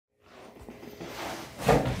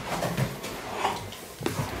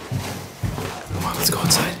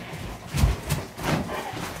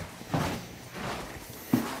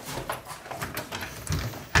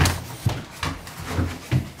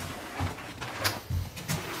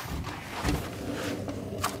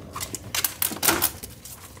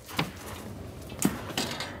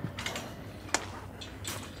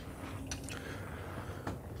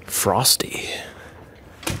frosty.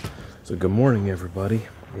 So good morning, everybody.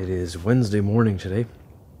 It is Wednesday morning today.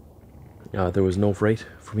 There was no freight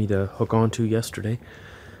for me to hook onto yesterday,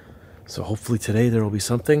 so hopefully today there will be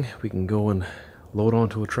something we can go and load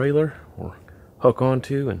onto a trailer or hook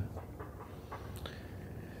onto and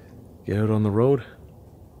get out on the road.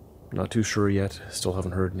 Not too sure yet, still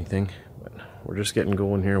haven't heard anything, but we're just getting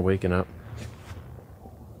going here, waking up.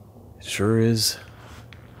 It sure is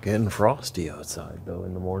getting frosty outside though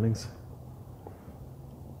in the mornings.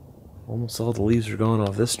 Almost all the leaves are gone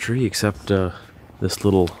off this tree except this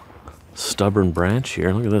little stubborn branch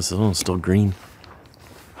here. Look at this, this one's still green.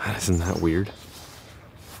 Isn't that weird?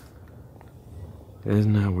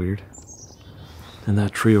 Isn't that weird? And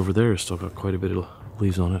that tree over there has still got quite a bit of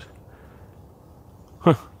leaves on it.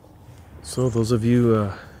 Huh. So those of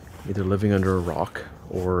you either living under a rock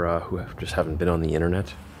or who just haven't been on the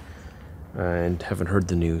internet and haven't heard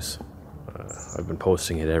the news, I've been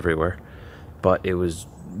posting it everywhere, but it was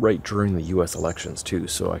right during the US elections too,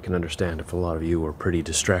 so I can understand if a lot of you were pretty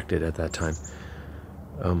distracted at that time.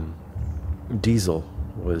 Diesel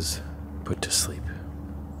was put to sleep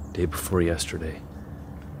day before yesterday.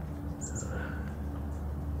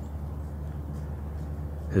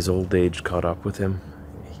 His old age caught up with him.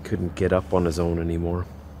 He couldn't get up on his own anymore,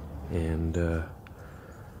 and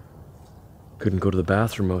couldn't go to the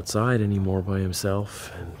bathroom outside anymore by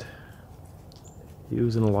himself, and he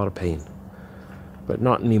was in a lot of pain. But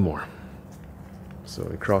not anymore. So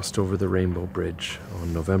he crossed over the Rainbow Bridge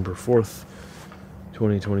on November 4th,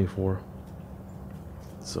 2024.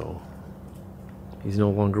 So he's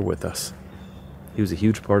no longer with us. He was a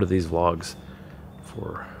huge part of these vlogs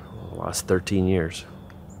for the last 13 years.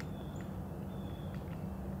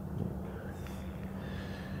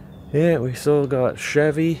 Yeah, we still got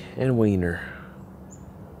Chevy and Wiener.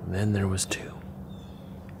 And then there was two.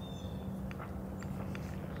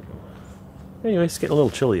 Anyway, it's getting a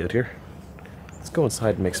little chilly out here. Let's go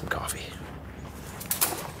inside and make some coffee.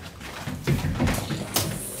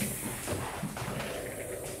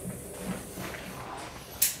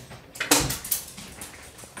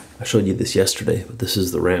 I showed you this yesterday, but this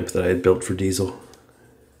is the ramp that I had built for Diesel.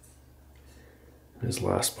 In his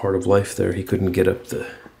last part of life there, he couldn't get up the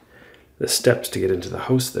steps to get into the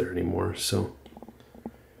house there anymore, so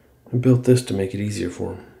I built this to make it easier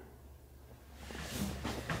for him.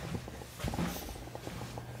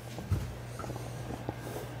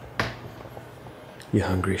 You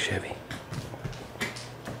hungry, Chevy?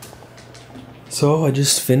 So I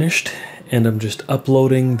just finished, and I'm just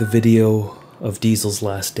uploading the video of Diesel's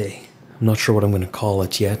last day. I'm not sure what I'm going to call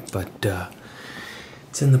it yet, but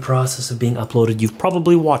it's in the process of being uploaded. You've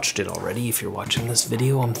probably watched it already if you're watching this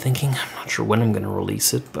video, I'm thinking. I'm not sure when I'm going to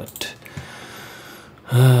release it, but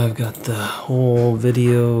I've got the whole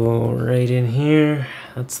video right in here.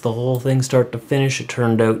 That's the whole thing start to finish. It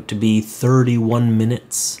turned out to be 31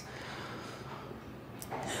 minutes.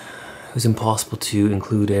 It was impossible to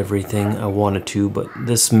include everything I wanted to, but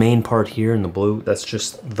this main part here in the blue, that's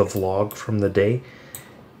just the vlog from the day.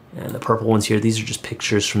 And the purple ones here, these are just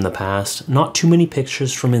pictures from the past. Not too many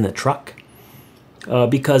pictures from in the truck,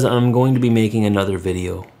 because I'm going to be making another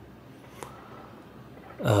video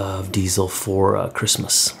of Diesel for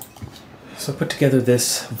Christmas. So I put together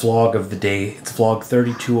this vlog of the day. It's vlog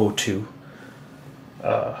 3202.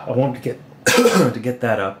 I wanted to get to get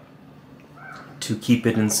that up, to keep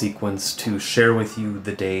it in sequence, to share with you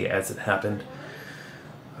the day as it happened.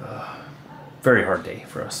 Very hard day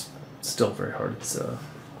for us. Still very hard. It's a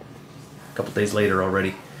couple days later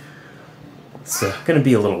already. It's going to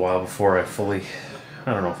be a little while before I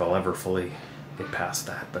don't know if I'll ever fully get past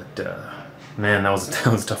that, but man, that was a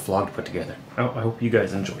tough vlog to put together. I hope you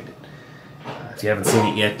guys enjoyed it. If you haven't seen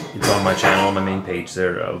it yet, it's on my channel, on my main page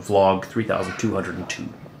there, vlog 3202.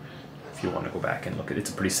 If you want to go back and look at it.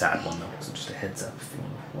 It's a pretty sad one though, so just a heads up if you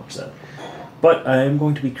want to watch that. But I am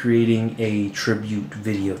going to be creating a tribute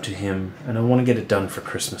video to him, and I want to get it done for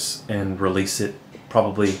Christmas and release it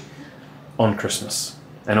probably on Christmas.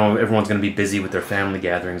 I know everyone's going to be busy with their family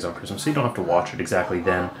gatherings on Christmas, so you don't have to watch it exactly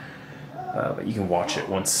then, but you can watch it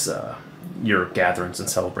once your gatherings and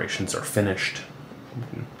celebrations are finished.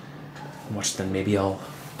 Watch then, maybe I'll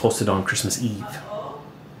post it on Christmas Eve.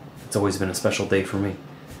 It's always been a special day for me.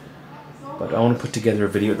 But I want to put together a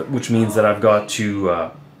video, which means that I've got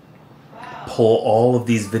to pull all of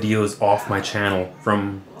these videos off my channel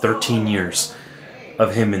from 13 years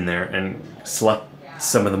of him in there and select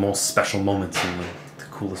some of the most special moments and the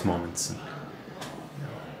coolest moments. And,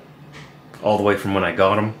 all the way from when I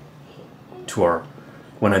got him, to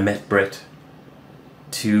when I met Britt,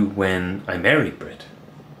 to when I married Britt.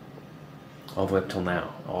 all the way up till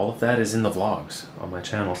now. All of that is in the vlogs on my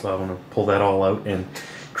channel, so I want to pull that all out and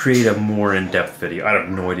create a more in-depth video. I have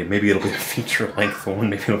no idea. Maybe it'll be a feature-length one.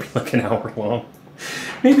 Maybe it'll be like an hour long.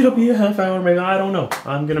 Maybe it'll be a half hour. Maybe, I don't know.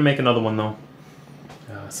 I'm gonna make another one though,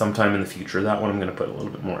 sometime in the future. That one I'm gonna put a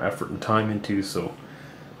little bit more effort and time into, so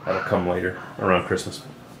that'll come later around Christmas.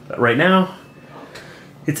 But right now,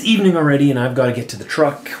 it's evening already, and I've got to get to the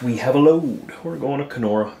truck. We have a load. We're going to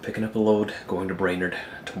Kenora, picking up a load, going to Brainerd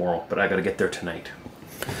tomorrow, but I got to get there tonight.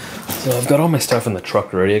 So I've got all my stuff in the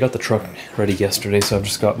truck already. I got the truck ready yesterday, so I've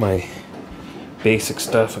just got my basic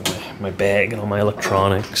stuff and my bag and all my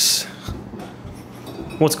electronics.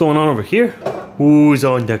 What's going on over here? Who's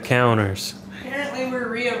on the counters? Apparently we're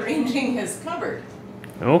rearranging his cupboard.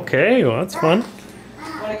 Okay, well that's fun.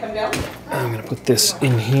 Want to come down? I'm gonna put this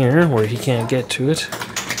in here where he can't get to it.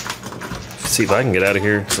 See if I can get out of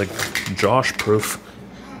here. It's like Josh-proof.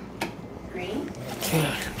 Green? Okay,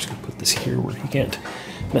 I'm just gonna put this here where he can't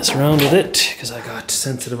mess around with it, because I got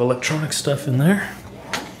sensitive electronic stuff in there.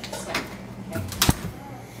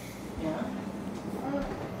 Yeah.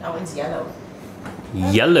 That one's yellow.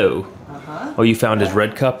 Yellow. Uh-huh. Oh, you found his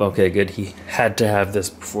red cup? Okay, good. He had to have this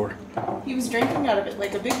before. He was drinking out of it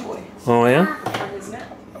like a big boy. Oh yeah? On his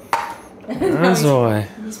nap. That's why.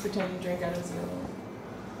 He's pretending to drink out of his yellow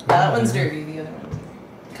one. That one's dirty, the other one's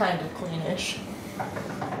kind of cleanish.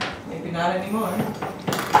 Maybe not anymore.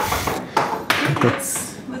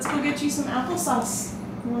 Let's go get you some applesauce.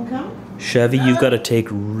 You wanna come? Chevy, you've got to take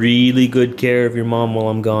really good care of your mom while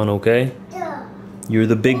I'm gone, okay? You're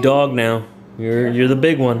the big dog now. You're the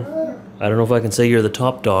big one. I don't know if I can say you're the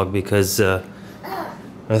top dog, because I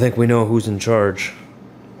think we know who's in charge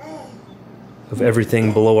of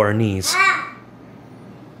everything below our knees.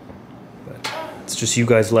 But it's just you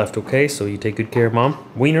guys left, okay? So you take good care of Mom.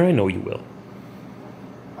 Wiener, I know you will.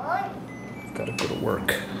 I've got to go to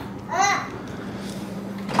work.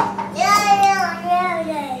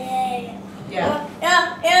 Yeah.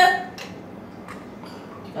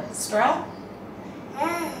 You got the straw?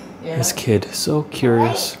 Yeah. This kid, so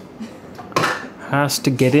curious. Has to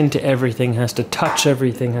get into everything, has to touch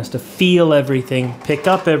everything, has to feel everything, pick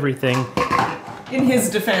up everything. In his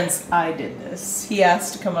defense, I did this. He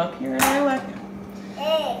asked to come up here and I let him.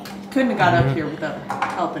 Couldn't have got up here without a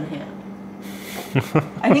helping hand.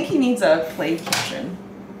 I think he needs a play kitchen.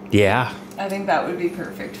 Yeah. I think that would be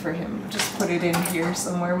perfect for him. Just put it in here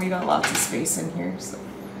somewhere. We got lots of space in here, so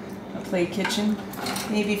a play kitchen,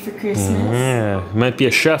 maybe for Christmas. Yeah, you might be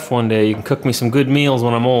a chef one day. You can cook me some good meals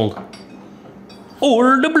when I'm old.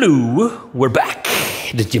 Or the blue, we're back.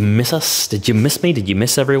 Did you miss us? Did you miss me? Did you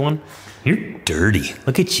miss everyone? You're dirty.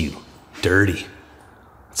 Look at you, dirty.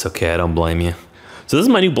 It's okay, I don't blame you. So this is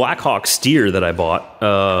my new Blackhawk steer that I bought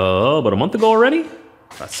about a month ago already.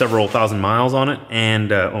 Got several thousand miles on it,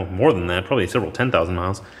 and oh, more than that, probably several 10,000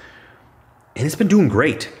 miles. And it's been doing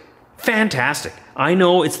great. Fantastic. I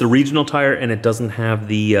know it's the regional tire, and it doesn't have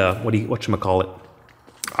the whatchamacallit.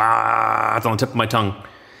 It's on the tip of my tongue.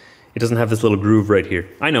 It doesn't have this little groove right here.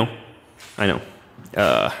 I know.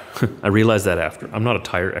 I realized that after. I'm not a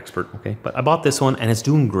tire expert, okay? But I bought this one, and it's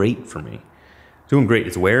doing great for me. Doing great.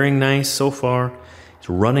 It's wearing nice so far. It's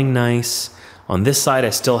running nice. On this side,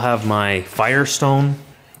 I still have my Firestone,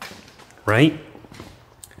 right?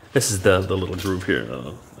 This is the little groove here.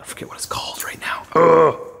 I forget what it's called right now.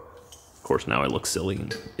 Of course, now I look silly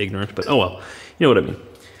and ignorant, but oh well. You know what I mean.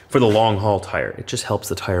 For the long haul tire, it just helps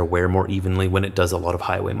the tire wear more evenly when it does a lot of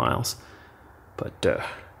highway miles. But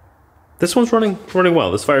this one's running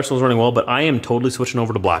well. This Firestone's running well, but I am totally switching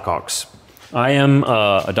over to Blackhawks. I am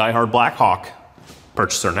a diehard Blackhawk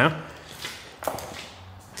purchaser now.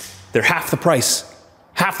 They're half the price.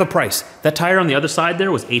 Half the price. That tire on the other side there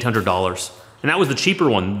was $800. And that was the cheaper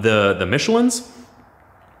one. The Michelins,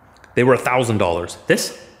 they were $1,000.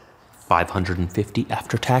 This, $550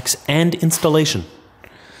 after tax and installation.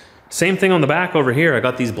 Same thing on the back over here. I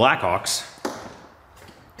got these Blackhawks.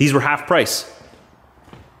 These were half price.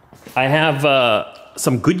 I have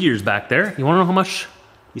some Goodyears back there. You wanna know how much?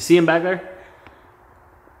 You see them back there?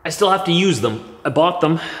 I still have to use them. I bought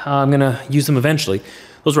them. I'm gonna use them eventually.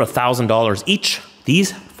 Those were $1,000 each.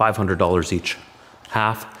 These, $500 each.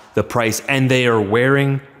 Half the price. And they are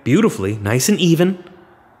wearing beautifully, nice and even.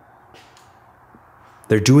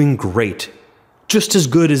 They're doing great. Just as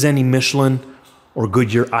good as any Michelin or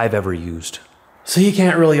Goodyear I've ever used. So you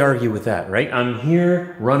can't really argue with that, right? I'm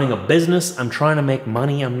here running a business. I'm trying to make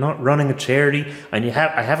money. I'm not running a charity. And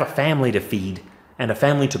I have a family to feed and a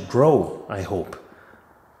family to grow, I hope.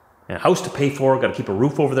 And a house to pay for, got to keep a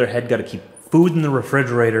roof over their head, got to keep food in the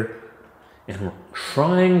refrigerator. And we're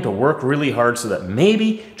trying to work really hard so that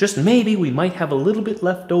maybe, just maybe, we might have a little bit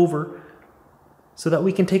left over so that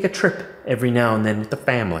we can take a trip every now and then with the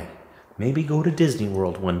family. Maybe go to Disney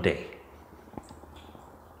World one day.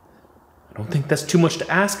 I don't think that's too much to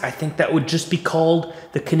ask. I think that would just be called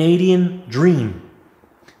the Canadian dream.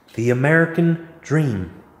 The American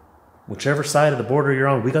dream. Whichever side of the border you're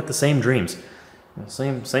on, we got the same dreams.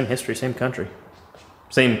 Same history, same country.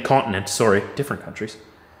 Same continent, sorry, different countries.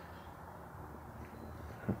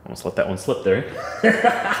 Almost let that one slip there.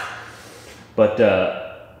 But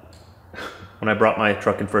when I brought my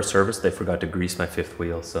truck in for a service, they forgot to grease my fifth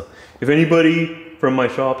wheel. So if anybody from my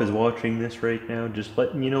shop is watching this right now, just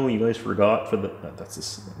letting you know you guys forgot for the... That's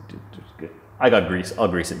just good. I got grease. I'll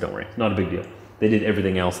grease it, don't worry. Not a big deal. They did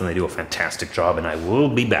everything else and they do a fantastic job, and I will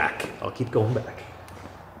be back. I'll keep going back.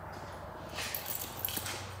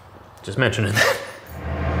 Just mentioning that.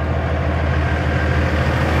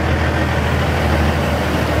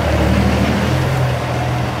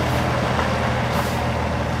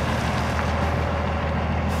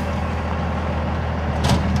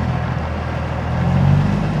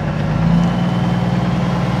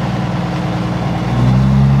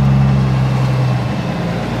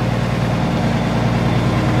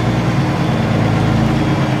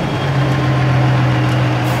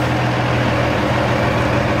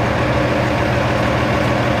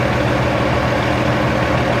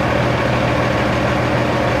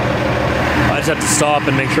 Have to stop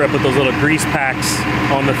and make sure I put those little grease packs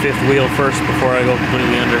on the fifth wheel first before I go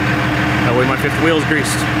completely under. That way my fifth wheel is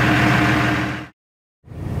greased.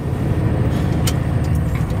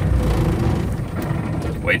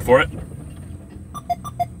 Wait for it.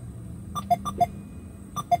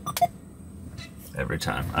 Every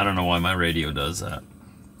time. I don't know why my radio does that.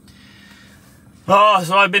 Oh,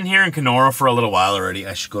 so I've been here in Kenora for a little while already.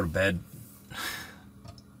 I should go to bed.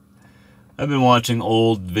 I've been watching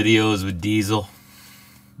old videos with Diesel.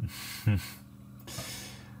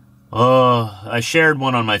 I shared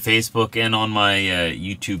one on my Facebook and on my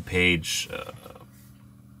YouTube page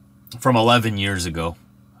from 11 years ago.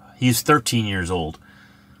 He's 13 years old.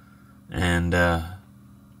 And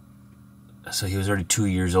so he was already 2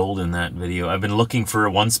 years old in that video. I've been looking for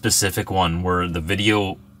one specific one where the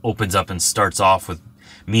video opens up and starts off with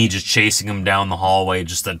me just chasing him down the hallway,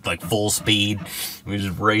 just at like full speed. We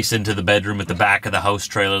just race into the bedroom at the back of the house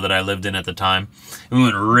trailer that I lived in at the time. And we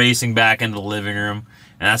went racing back into the living room,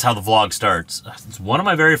 and that's how the vlog starts. It's one of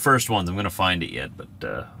my very first ones. I'm gonna find it yet,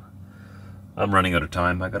 but I'm running out of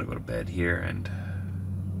time. I gotta go to bed here, and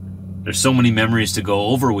there's so many memories to go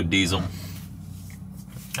over with Diesel.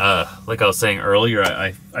 Like I was saying earlier,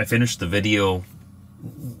 I finished the video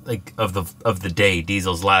like of the day,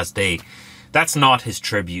 Diesel's last day. That's not his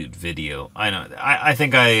tribute video. I know. I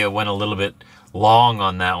think I went a little bit long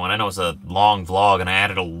on that one. I know it's a long vlog, and I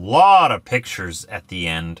added a lot of pictures at the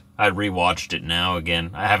end. I rewatched it now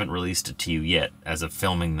again. I haven't released it to you yet as of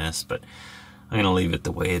filming this, but I'm going to leave it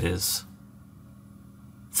the way it is.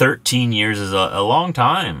 13 years is a long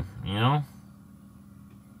time, you know?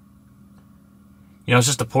 You know, it's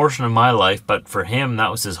just a portion of my life, but for him,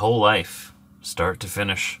 that was his whole life, start to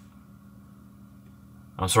finish.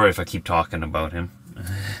 I'm sorry if I keep talking about him.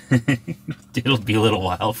 It'll be a little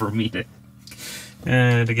while for me to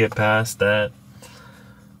get past that.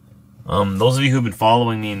 Those of you who've been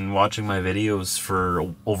following me and watching my videos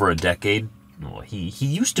for over a decade, well, he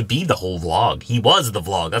used to be the whole vlog. He was the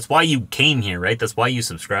vlog. That's why you came here, right? That's why you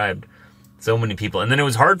subscribed. So many people. And then it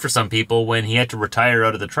was hard for some people when he had to retire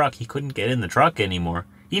out of the truck. He couldn't get in the truck anymore.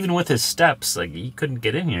 Even with his steps, like, he couldn't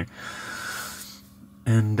get in here.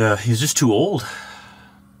 And he was just too old.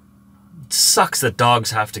 It sucks that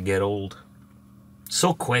dogs have to get old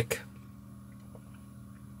so quick.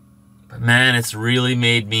 But man, it's really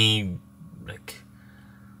made me like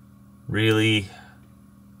really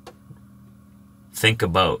think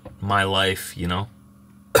about my life, you know.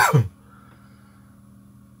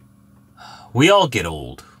 We all get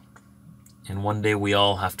old, and one day we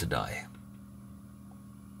all have to die.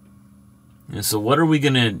 And so what are we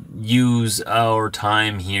going to use our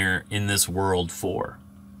time here in this world for?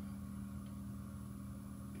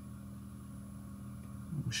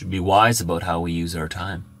 We should be wise about how we use our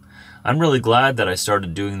time. I'm really glad that I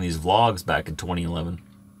started doing these vlogs back in 2011.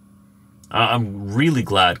 I'm really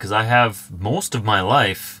glad, because I have most of my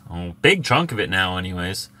life, a big chunk of it now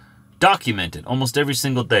anyways, documented almost every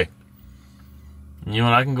single day. And you know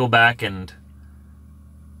what, I can go back and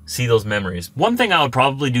see those memories. One thing I would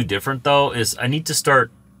probably do different though is I need to start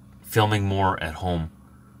filming more at home.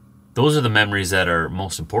 Those are the memories that are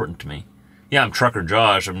most important to me. Yeah, I'm Trucker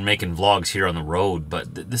Josh. I'm making vlogs here on the road,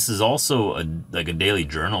 but this is also like a daily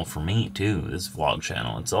journal for me too, this vlog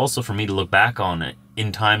channel. It's also for me to look back on it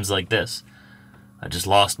in times like this. I just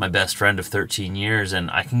lost my best friend of 13 years,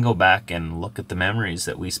 and I can go back and look at the memories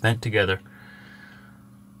that we spent together.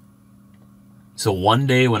 So one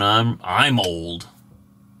day when I'm old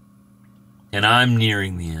and I'm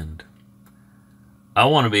nearing the end, I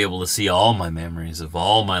want to be able to see all my memories of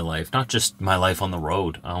all my life, not just my life on the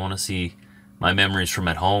road. I want to see my memories from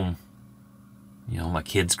at home. You know, my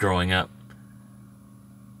kids growing up,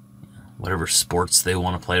 whatever sports they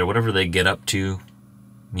want to play or whatever they get up to.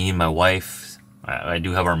 Me and my wife, I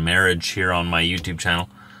do have our marriage here on my YouTube channel.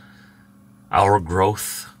 Our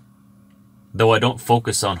growth. Though I don't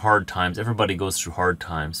focus on hard times. Everybody goes through hard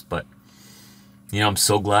times, but you know, I'm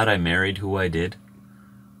so glad I married who I did.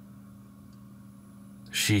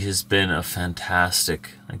 She has been a fantastic,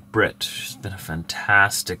 like Britt, she's been a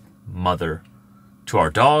fantastic mother to our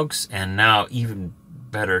dogs, and now even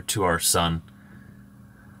better to our son.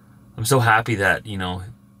 I'm so happy that, you know,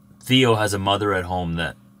 Theo has a mother at home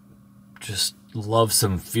that just loves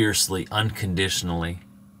him fiercely, unconditionally.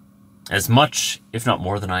 As much, if not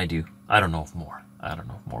more than I do. I don't know if more.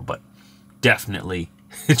 But definitely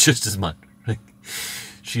just as much.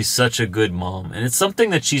 She's such a good mom, and it's something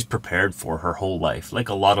that she's prepared for her whole life, like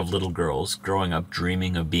a lot of little girls growing up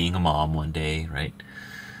dreaming of being a mom one day, right?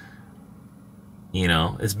 You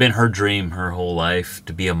know, it's been her dream her whole life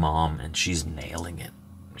to be a mom, and she's nailing it.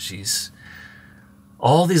 She's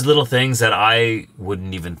all these little things that I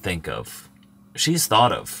wouldn't even think of. She's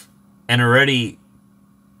thought of and already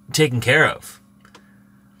taken care of.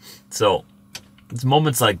 So it's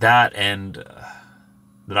moments like that and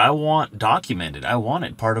that I want documented. I want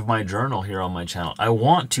it part of my journal here on my channel. I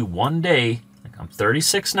want to one day, like I'm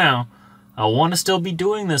 36 now, I want to still be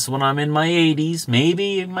doing this when I'm in my 80s,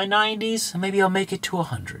 maybe in my 90s, and maybe I'll make it to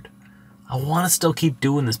 100. I want to still keep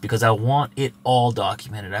doing this because I want it all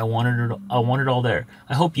documented. I want it all there.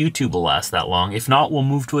 I hope YouTube will last that long. If not, we'll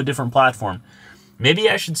move to a different platform. Maybe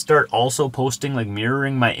I should start also posting, like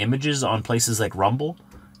mirroring my images on places like Rumble,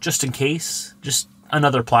 just in case, just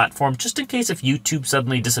another platform, just in case if YouTube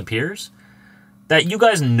suddenly disappears, that you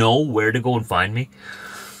guys know where to go and find me.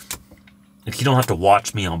 Like, you don't have to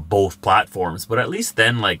watch me on both platforms, but at least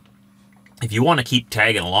then, like, if you want to keep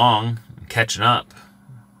tagging along and catching up,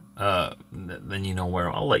 then you know where.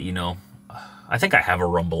 I'll let you know. I think I have a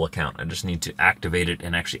Rumble account. I just need to activate it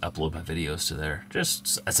and actually upload my videos to there,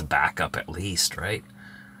 just as a backup at least, right?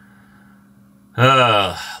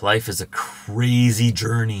 Life is a crazy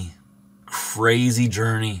journey. Crazy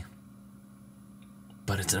journey,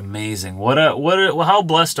 but it's amazing. How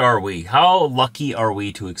blessed are we? How lucky are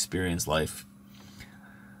we to experience life?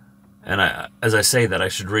 And as I say that, I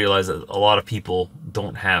should realize that a lot of people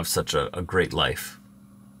don't have such a great life.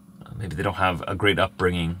 Maybe they don't have a great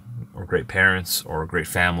upbringing or great parents or a great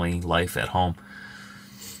family life at home.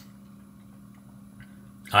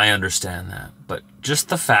 I understand that, but just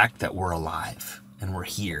the fact that we're alive and we're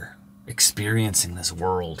here experiencing this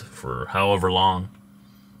world for however long.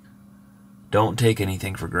 Don't take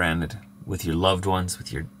anything for granted with your loved ones,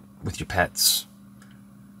 with your pets,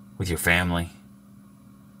 with your family.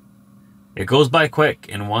 It goes by quick,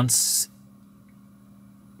 and once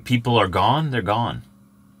people are gone, they're gone.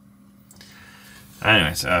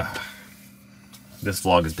 Anyways, this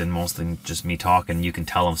vlog has been mostly just me talking. You can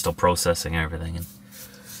tell I'm still processing everything, and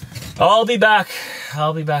I'll be back.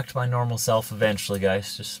 I'll be back to my normal self eventually,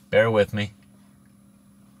 guys. Just bear with me.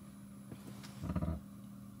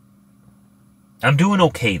 I'm doing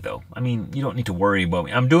okay, though. I mean, you don't need to worry about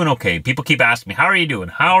me. I'm doing okay. People keep asking me, how are you doing?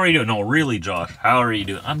 How are you doing? No, really, Josh, how are you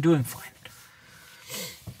doing? I'm doing fine.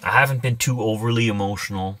 I haven't been too overly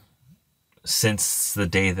emotional since the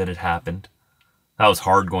day that it happened. That was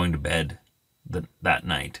hard going to bed that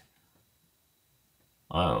night.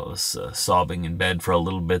 I was sobbing in bed for a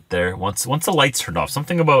little bit there. Once the lights turned off,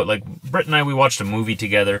 something about, like, Britt and I, we watched a movie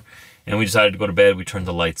together, and we decided to go to bed. We turned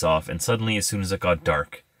the lights off, and suddenly, as soon as it got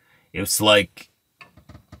dark, it was like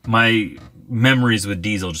my memories with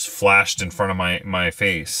Diesel just flashed in front of my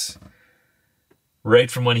face.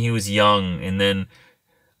 Right from when he was young, and then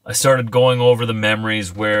I started going over the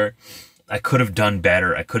memories where I could have done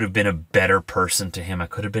better. I could have been a better person to him. I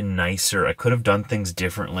could have been nicer. I could have done things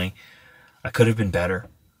differently. I could have been better.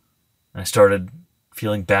 And I started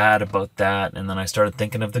feeling bad about that, and then I started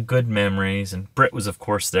thinking of the good memories, and Britt was, of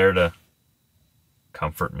course, there to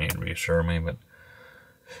comfort me and reassure me, but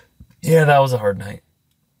yeah, that was a hard night.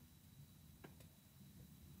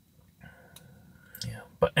 Yeah,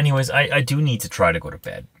 but anyways, I do need to try to go to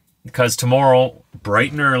bed, because tomorrow,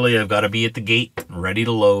 bright and early, I've got to be at the gate, ready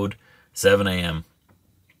to load, 7 a.m.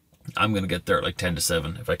 I'm going to get there at like 10 to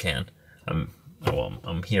 7 if I can.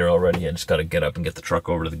 I'm here already. I just got to get up and get the truck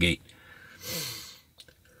over to the gate.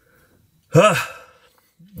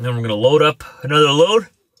 And then we're gonna load up another load.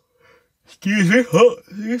 Excuse me. Oh,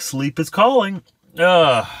 sleep is calling.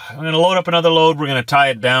 I'm gonna load up another load. We're gonna tie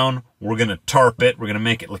it down. We're gonna tarp it. We're gonna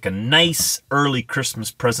make it like a nice early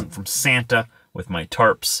Christmas present from Santa with my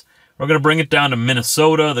tarps. We're gonna bring it down to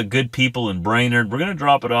Minnesota, the good people in Brainerd. We're gonna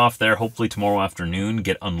drop it off there hopefully tomorrow afternoon,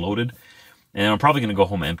 get unloaded. And I'm probably gonna go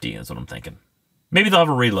home empty, is what I'm thinking. Maybe they'll have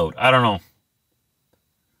a reload. I don't know.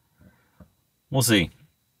 We'll see.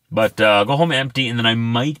 But go home empty, and then I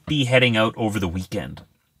might be heading out over the weekend.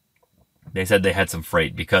 They said they had some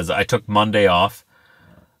freight because I took Monday off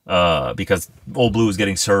because Old Blue was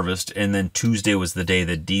getting serviced, and then Tuesday was the day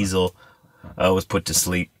that Diesel was put to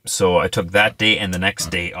sleep. So I took that day and the next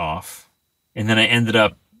day off. And then I ended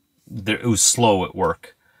up, it was slow at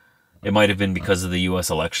work. It might have been because of the U.S.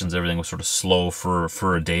 elections. Everything was sort of slow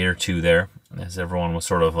for a day or two there, as everyone was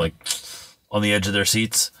sort of like on the edge of their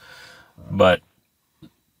seats. But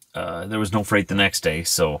there was no freight the next day,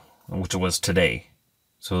 so which was today.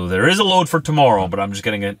 So there is a load for tomorrow, but I'm just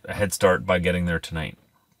getting a head start by getting there tonight.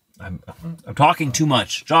 I'm talking too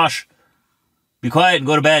much. Josh, be quiet and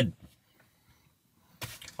go to bed.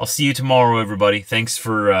 I'll see you tomorrow, everybody. Thanks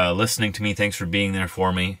for listening to me. Thanks for being there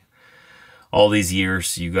for me. All these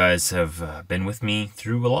years, you guys have been with me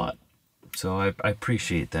through a lot. So I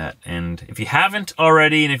appreciate that. And if you haven't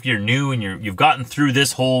already, and if you're new and you've gotten through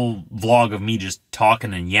this whole vlog of me just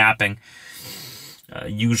talking and yapping,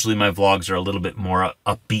 usually my vlogs are a little bit more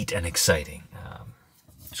upbeat and exciting.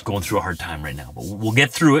 Just going through a hard time right now, but we'll get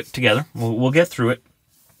through it together. We'll get through it,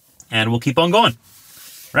 and we'll keep on going,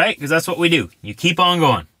 right? Because that's what we do. You keep on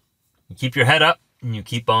going. You keep your head up, and you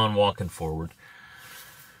keep on walking forward.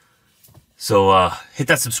 So hit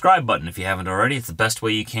that subscribe button if you haven't already. It's the best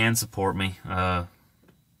way you can support me.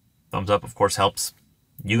 Thumbs up, of course, helps.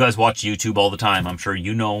 You guys watch YouTube all the time. I'm sure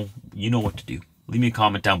you know what to do. Leave me a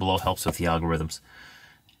comment down below. Helps with the algorithms.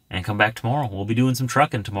 And come back tomorrow. We'll be doing some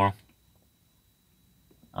trucking tomorrow.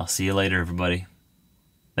 I'll see you later, everybody.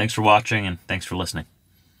 Thanks for watching, and thanks for listening.